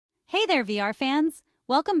Hey there, VR fans!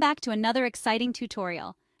 Welcome back to another exciting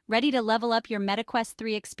tutorial. Ready to level up your MetaQuest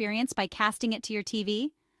 3 experience by casting it to your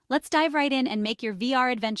TV? Let's dive right in and make your VR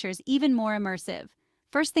adventures even more immersive.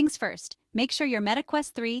 First things first, make sure your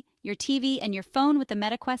MetaQuest 3, your TV, and your phone with the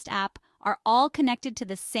MetaQuest app are all connected to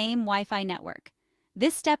the same Wi-Fi network.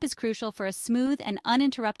 This step is crucial for a smooth and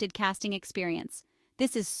uninterrupted casting experience.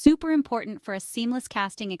 This is super important for a seamless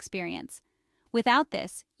casting experience. Without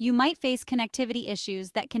this, you might face connectivity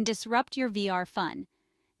issues that can disrupt your VR fun.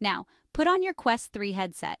 Now, put on your Quest 3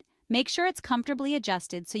 headset. Make sure it's comfortably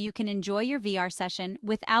adjusted so you can enjoy your VR session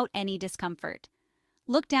without any discomfort.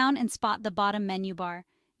 Look down and spot the bottom menu bar.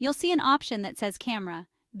 You'll see an option that says Camera.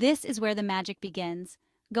 This is where the magic begins.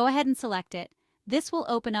 Go ahead and select it. This will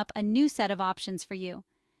open up a new set of options for you.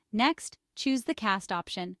 Next, choose the Cast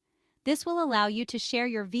option. This will allow you to share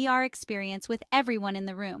your VR experience with everyone in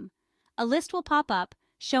the room. A list will pop up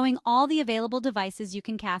showing all the available devices you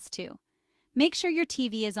can cast to. Make sure your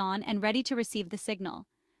TV is on and ready to receive the signal.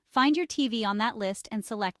 Find your TV on that list and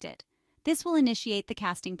select it. This will initiate the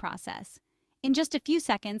casting process. In just a few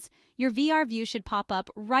seconds, your VR view should pop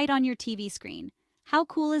up right on your TV screen. How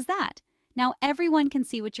cool is that? Now everyone can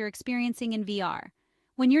see what you're experiencing in VR.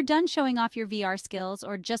 When you're done showing off your VR skills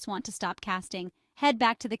or just want to stop casting, head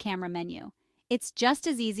back to the camera menu. It's just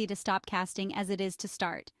as easy to stop casting as it is to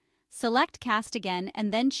start. Select Cast again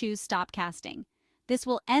and then choose Stop Casting. This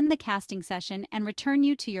will end the casting session and return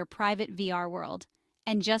you to your private VR world.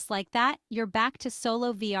 And just like that, you're back to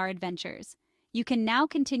solo VR adventures. You can now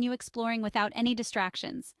continue exploring without any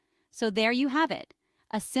distractions. So there you have it,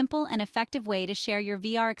 a simple and effective way to share your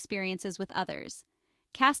VR experiences with others.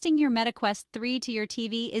 Casting your MetaQuest 3 to your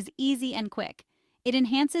TV is easy and quick. It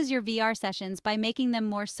enhances your VR sessions by making them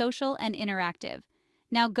more social and interactive.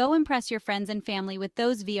 Now go impress your friends and family with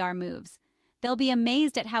those VR moves. They'll be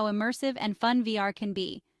amazed at how immersive and fun VR can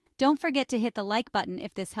be. Don't forget to hit the like button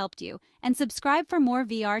if this helped you, and subscribe for more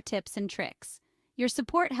VR tips and tricks. Your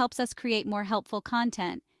support helps us create more helpful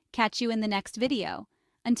content. Catch you in the next video.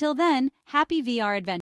 Until then, happy VR adventures!